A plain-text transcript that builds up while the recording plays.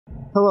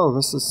Hello,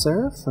 this is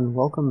Seraph, and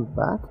welcome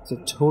back to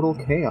Total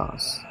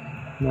Chaos.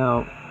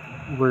 Now,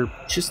 we're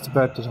just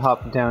about to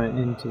hop down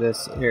into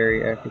this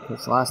area,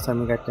 because last time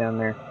we got down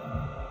there,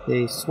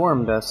 they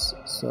swarmed us,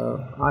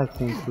 so I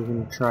think we're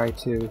going to try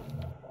to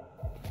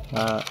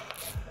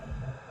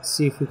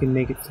see if we can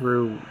make it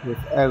through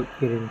without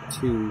getting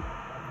too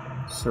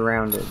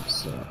surrounded.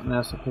 So, and I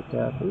also picked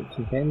up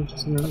some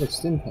bandages and another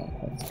stim pack,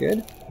 that's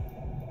good.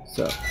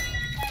 So,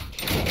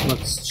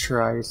 let's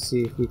try to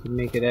see if we can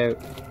make it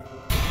out.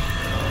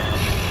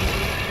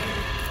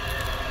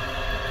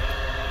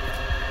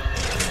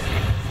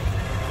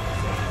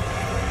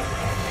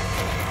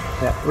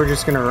 Yeah, we're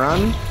just gonna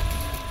run.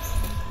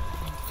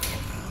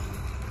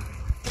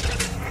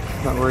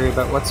 Not worry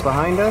about what's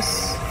behind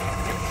us.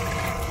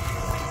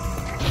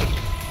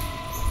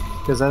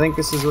 Because I think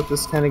this is what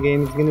this kind of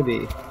game is gonna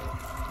be.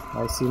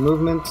 I see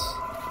movement.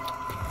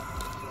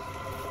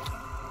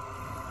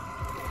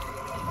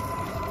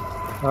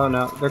 Oh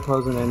no, they're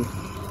closing in.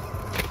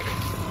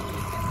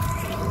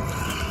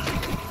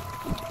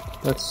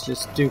 Let's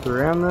just duke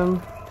around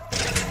them.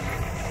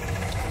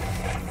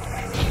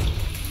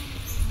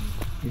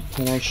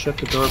 Can I shut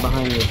the door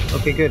behind me?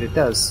 Okay, good, it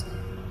does.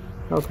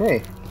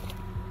 Okay.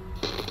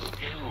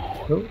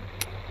 You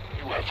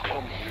have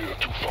come here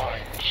to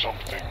find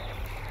something.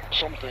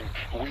 Something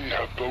we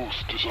have both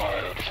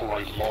desired for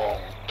a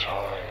long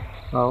time.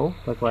 Oh,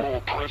 like what?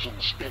 Your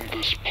presence in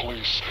this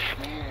place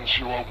means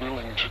you are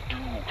willing to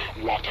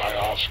do what I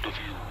ask of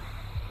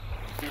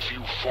you. If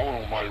you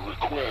follow my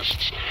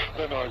requests,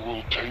 then I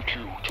will take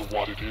you to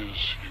what it is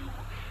you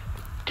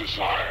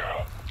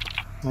desire.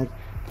 I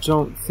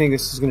don't think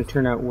this is going to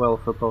turn out well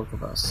for both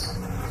of us.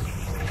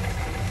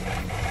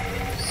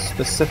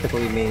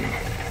 Specifically me.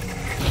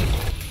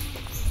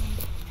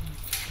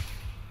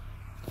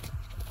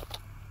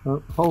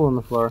 Oh, hole in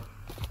the floor.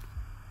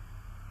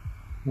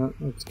 Oh,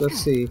 let's go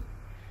see.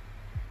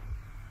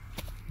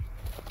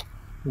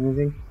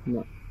 Anything?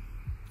 No.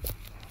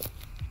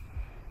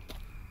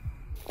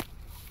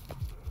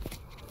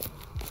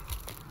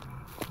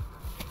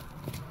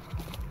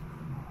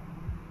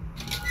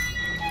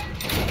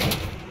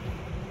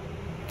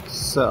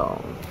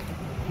 So,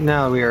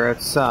 now we are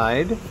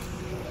outside.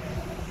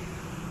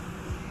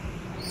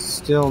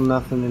 Still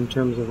nothing in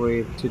terms of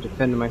way to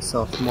defend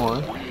myself more.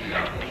 We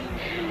have been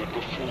here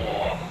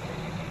before,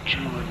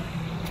 during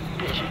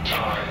better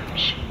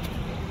times.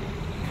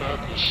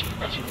 Madness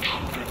has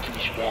intruded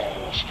these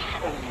walls.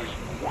 Only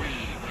we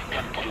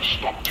can put a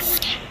stop to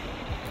it.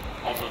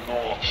 On the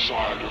north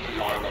side of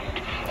the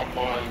island, a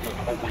mine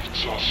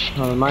awaits us.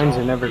 Oh, the mines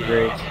are never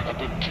great. At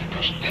the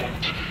deepest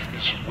point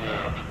is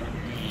where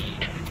we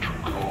need to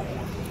go.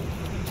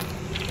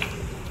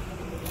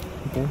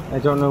 Okay, I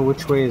don't know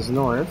which way is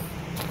north,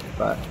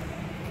 but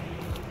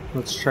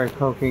let's try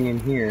poking in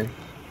here.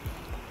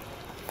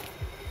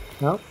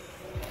 Nope.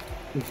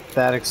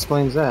 That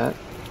explains that.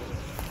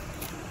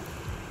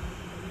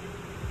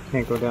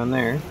 Can't go down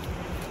there.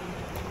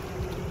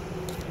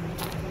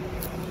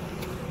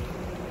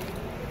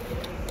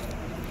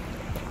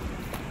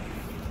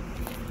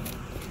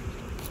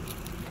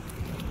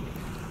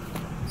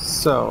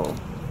 So,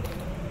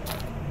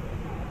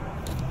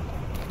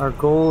 our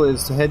goal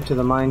is to head to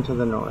the mine to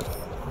the north.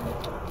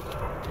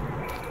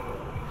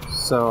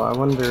 So, I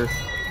wonder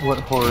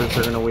what horrors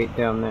are going to wait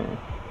down there.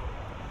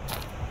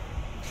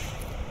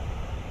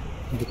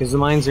 Because the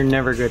mines are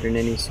never good in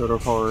any sort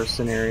of horror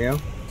scenario.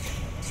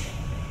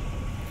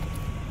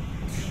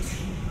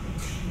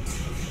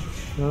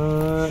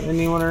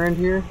 Anyone around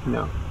here?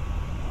 No.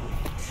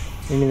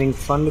 Anything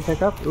fun to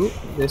pick up? Ooh,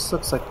 this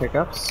looks like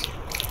pickups.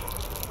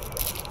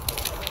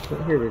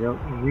 But here we go.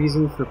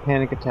 Reason for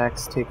panic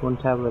attacks, take 1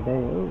 tablet a day.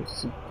 Oh,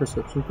 it's a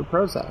prescription for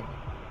Prozac.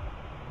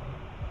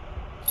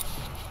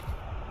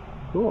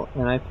 Cool,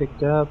 and I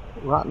picked up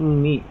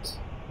rotten meat.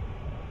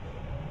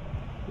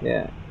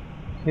 Yeah.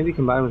 Can be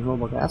combined with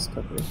mobile gas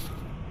cooker.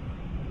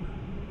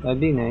 That'd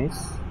be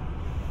nice.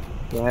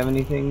 Do I have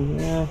anything?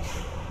 The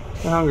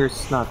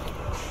hunger's not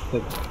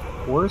the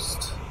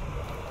worst.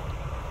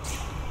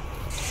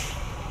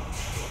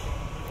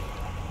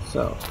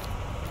 So.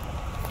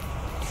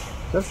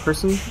 Is that a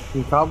person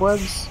in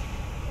cobwebs?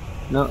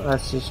 No,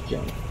 that's just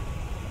junk.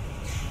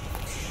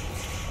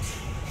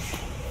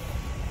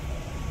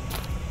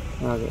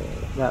 Okay,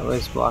 that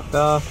way's blocked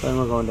off, and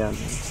we're going down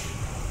here.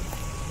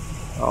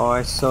 Oh,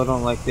 I so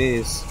don't like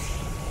these.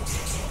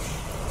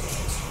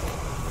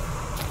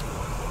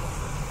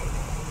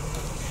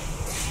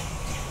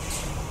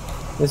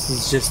 This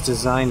is just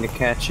designed to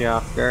catch you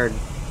off guard.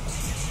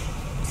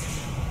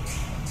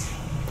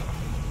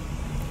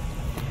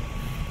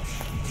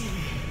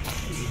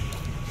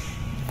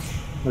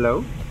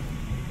 Hello?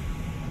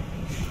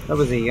 That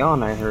was a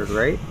yawn I heard,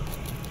 right?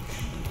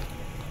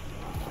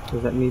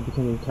 Was that me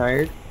becoming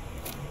tired?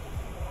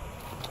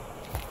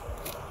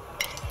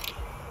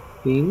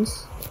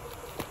 Beans?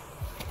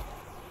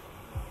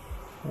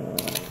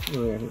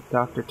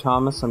 Dr.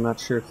 Thomas, I'm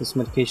not sure if this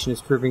medication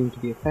is proving to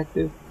be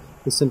effective.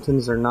 The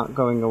symptoms are not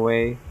going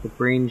away. The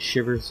brain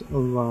shivers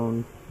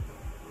alone.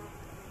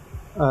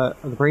 The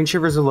brain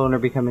shivers alone are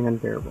becoming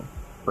unbearable.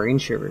 Brain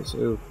shivers,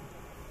 ooh.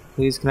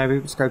 Please, can I be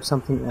prescribed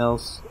something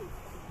else?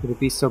 Would it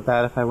be so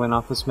bad if I went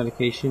off this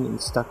medication and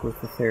stuck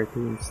with the therapy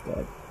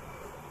instead?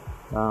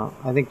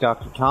 I think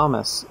Dr.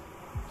 Thomas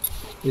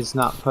is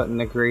not putting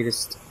the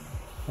greatest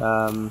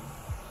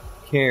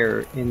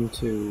care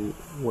into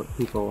what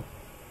people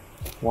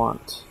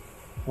want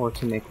or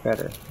to make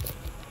better.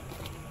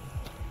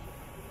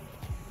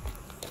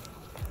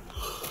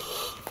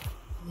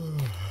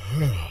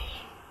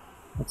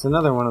 That's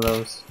another one of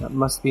those. That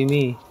must be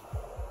me.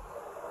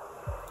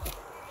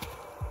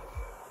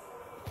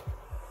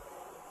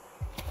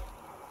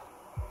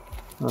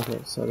 Okay,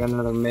 so I got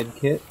another med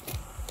kit.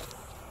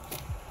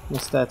 My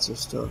stats are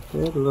still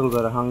good. A little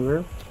bit of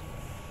hunger.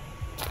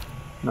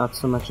 Not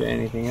so much of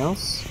anything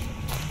else.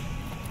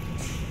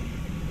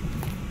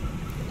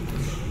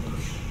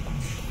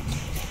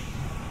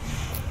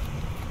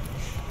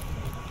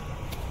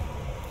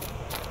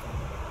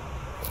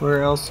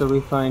 Where else are we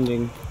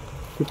finding?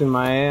 Keeping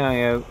my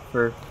eye out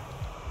for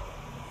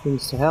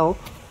things to help,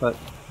 but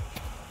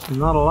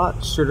not a lot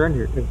just around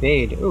here.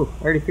 Evade. Oh,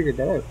 I already figured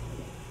that out.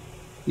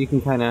 You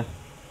can kind of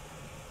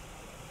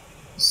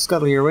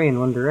scuttle your way in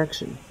one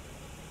direction.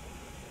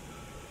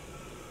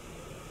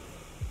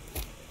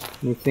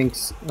 And he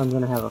thinks I'm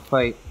gonna have a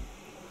fight.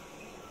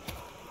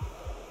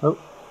 Oh,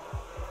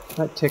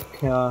 that tick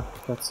got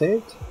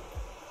saved.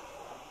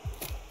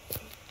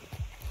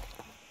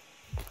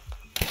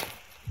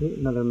 Ooh,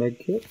 another med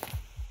kit.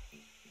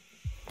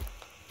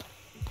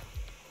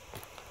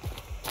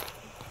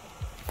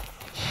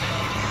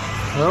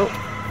 Oh,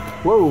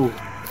 whoa!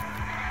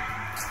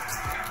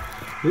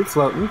 You're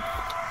floating.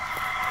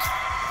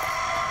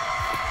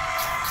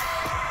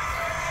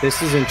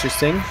 This is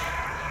interesting.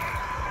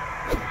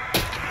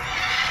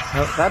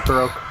 Oh, that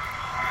broke.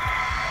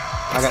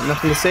 I got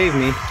nothing to save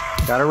me.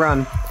 Gotta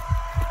run.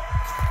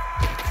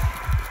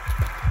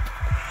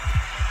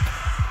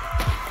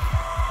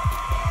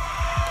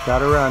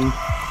 Gotta run.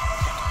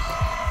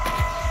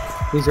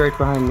 He's right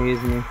behind me,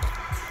 isn't he?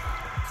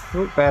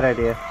 Oh, bad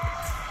idea.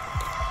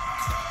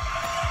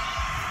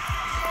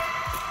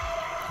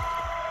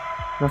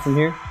 Nothing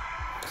here?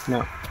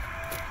 No.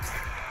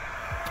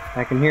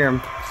 I can hear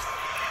him.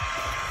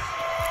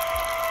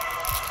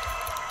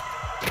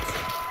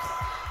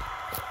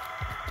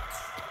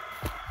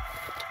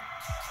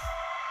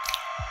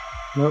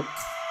 Nope,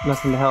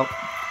 nothing to help.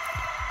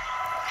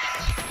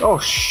 Oh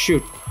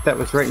shoot, that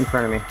was right in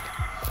front of me.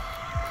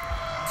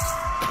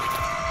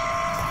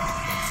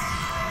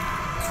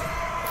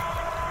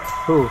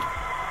 Ooh.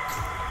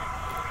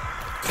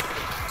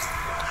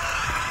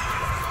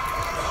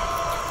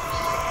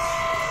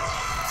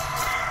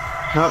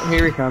 Oh,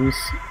 here he comes.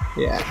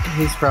 Yeah,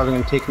 he's probably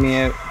gonna take me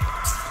out.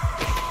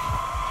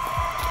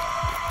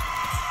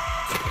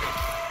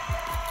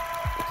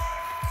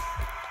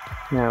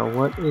 Now,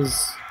 what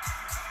is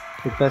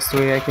the best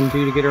way I can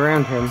do to get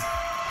around him?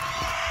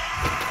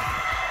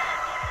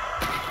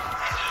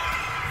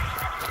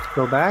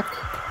 Go back.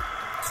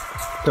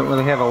 Don't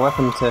really have a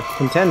weapon to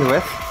contend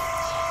with.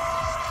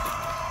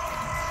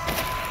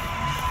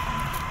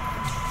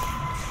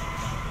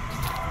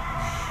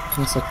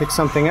 Unless I pick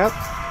something up.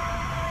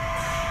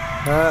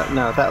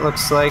 No, that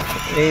looks like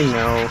a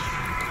no.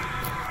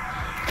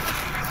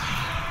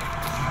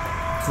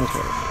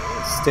 Okay,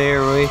 stay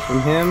away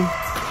from him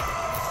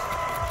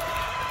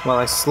while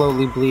I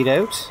slowly bleed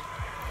out.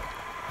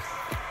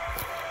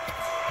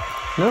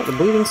 No, the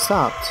bleeding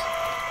stopped.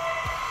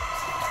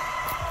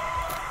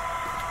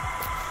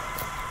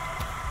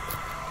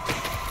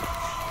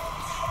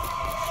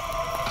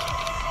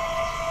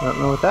 I don't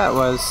know what that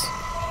was.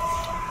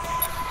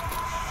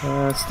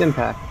 Stim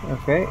pack,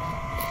 okay.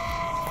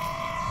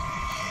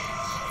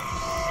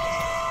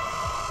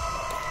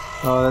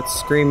 Oh, that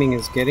screaming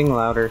is getting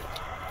louder.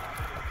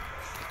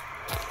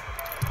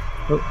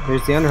 Oh,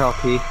 there's the underhaul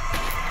key.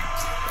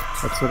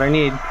 That's what I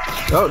need.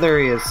 Oh, there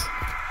he is.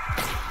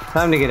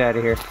 Time to get out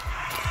of here.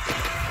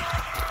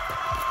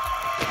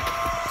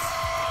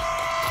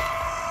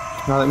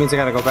 Now that means I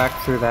gotta go back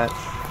through that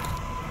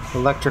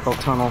electrical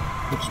tunnel,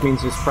 which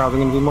means there's probably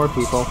gonna be more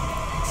people.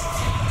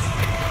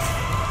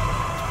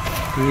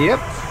 Yep.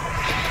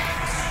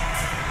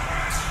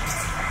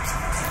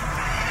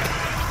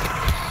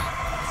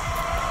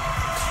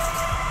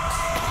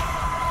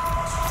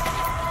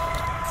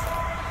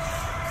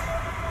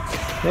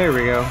 There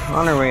we go,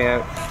 on our way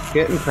out.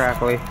 Getting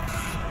crackly.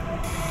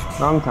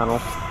 Wrong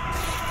tunnel.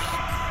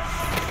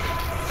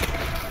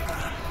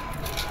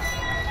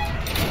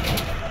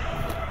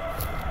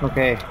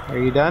 Okay, are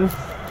you done?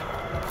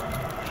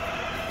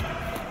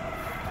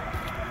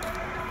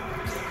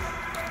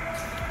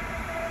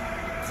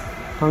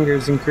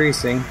 Hunger's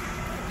increasing.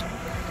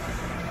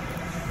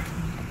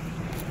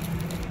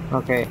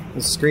 Okay,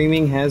 the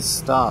screaming has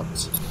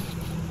stopped.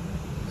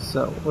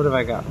 So, what have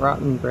I got?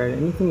 Rotten bread.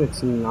 Anything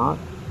that's not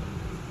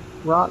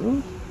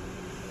rotten?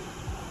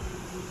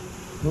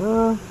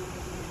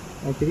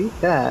 I could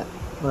eat that.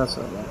 What else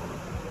have I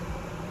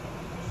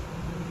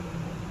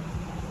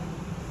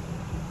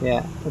got?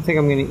 Yeah, I think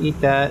I'm gonna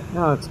eat that.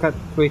 No, it's got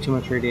way too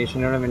much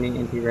radiation. I don't have any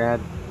anti-rad.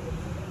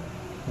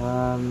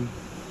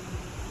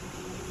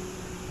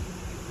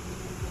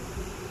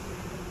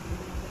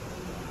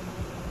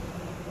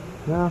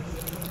 No,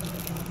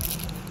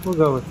 we'll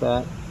go with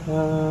that.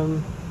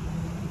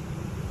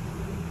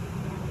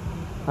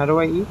 How do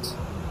I eat?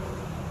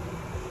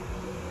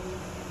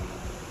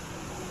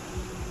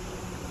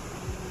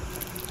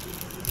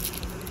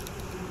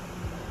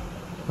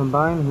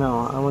 Combine?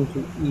 No, I want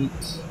to eat.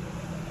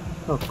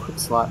 Oh, quick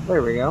slot.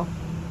 There we go.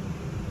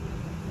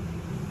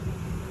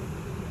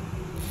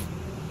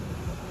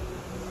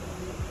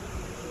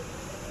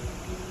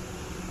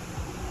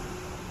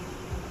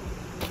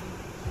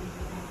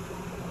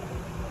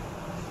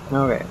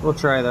 Okay, we'll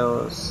try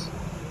those.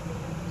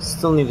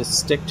 Still need a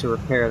stick to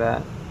repair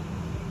that.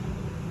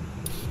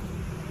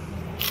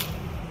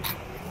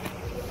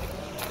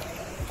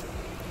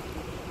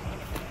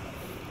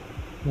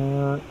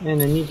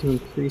 And I need to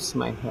increase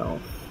my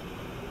health.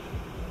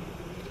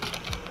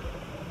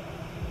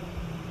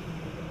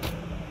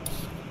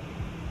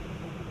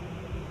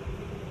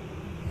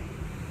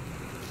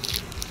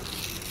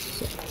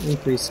 So,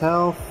 increase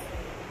health.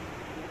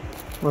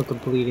 Let the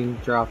bleeding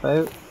drop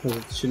out, because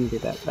it shouldn't be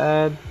that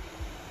bad.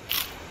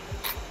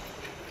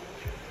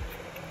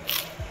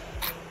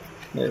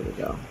 There we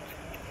go.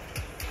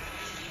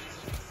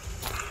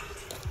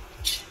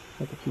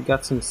 I think you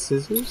got some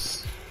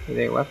scissors. Are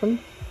they a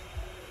weapon?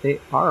 They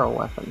are a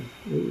weapon.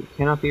 Ooh,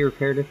 cannot be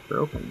repaired if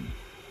broken.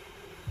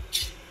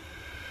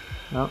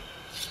 Well,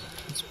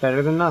 it's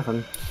better than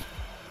nothing.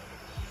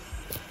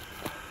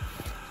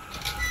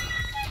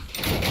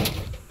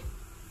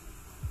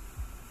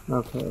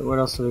 Okay, what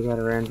else do we got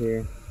around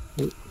here?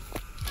 Ooh.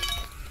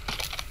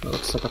 That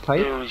looks like a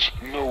pipe. There is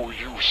no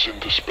use in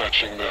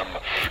dispatching them.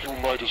 You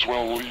might as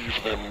well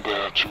leave them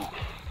there to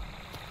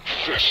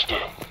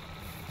fester.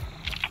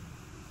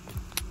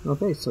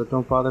 Okay, so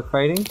don't bother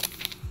fighting.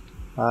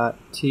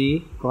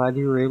 T, glad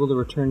you were able to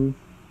return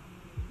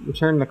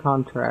the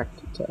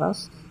contract to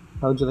us.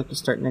 How would you like to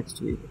start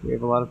next week? We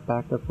have a lot of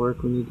backup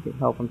work we need to get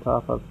help on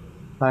top of.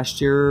 Last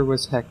year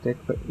was hectic,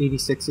 but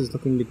 86 is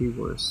looking to be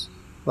worse.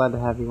 Glad to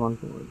have you on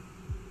board.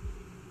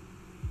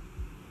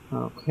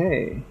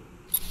 Okay.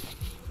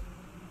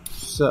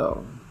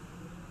 So,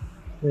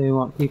 they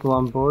want people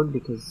on board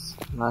because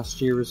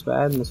last year was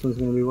bad and this one's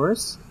going to be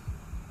worse.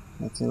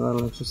 That's a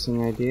little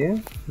interesting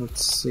idea.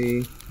 Let's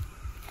see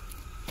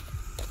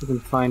if we can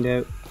find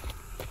out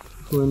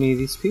who any of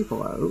these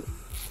people are. Ooh.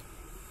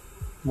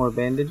 More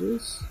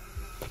bandages.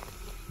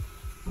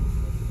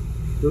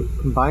 Ooh,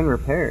 combine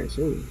repairs.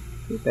 Ooh.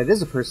 That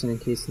is a person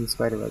encased in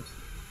spiderwebs.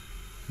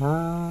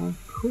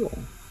 Cool.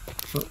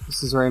 Oh,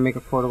 this is where I make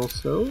a portable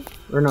stove?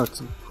 Or no, it's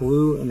a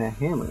glue and a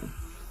hammer.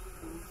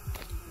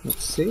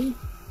 Let's see.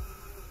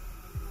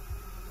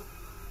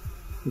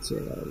 Let's see,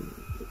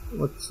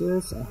 what's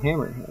this? A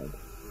hammerhead.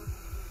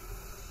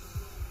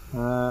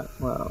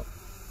 Well,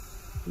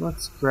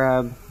 let's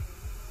grab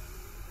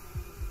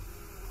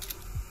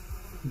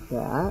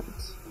that.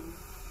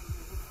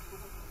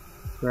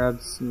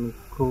 Grab some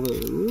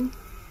glue.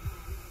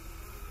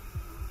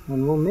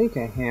 And we'll make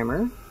a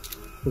hammer,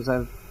 because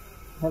I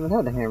haven't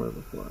had a hammer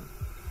before.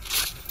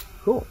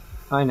 Cool.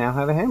 I now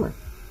have a hammer.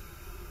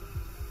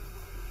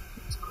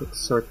 Let's quick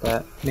sort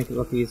that, make it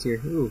look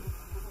easier. Ooh,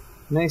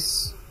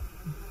 nice.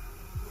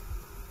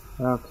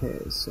 Okay,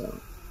 so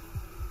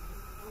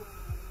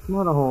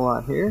not a whole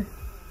lot here.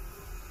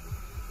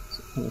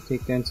 So I'm gonna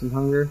take down some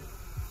hunger.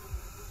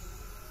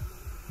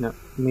 No,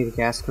 we need a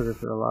gas cooker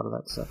for a lot of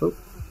that stuff. Oop.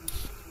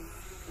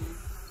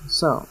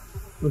 So,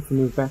 with the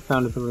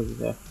newfound ability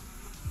to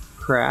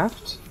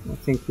craft, I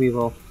think we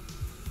will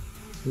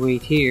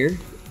wait here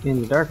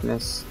in the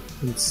darkness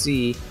and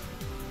see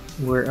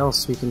where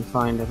else we can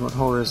find and what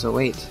horrors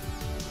await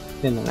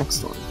in the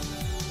next one.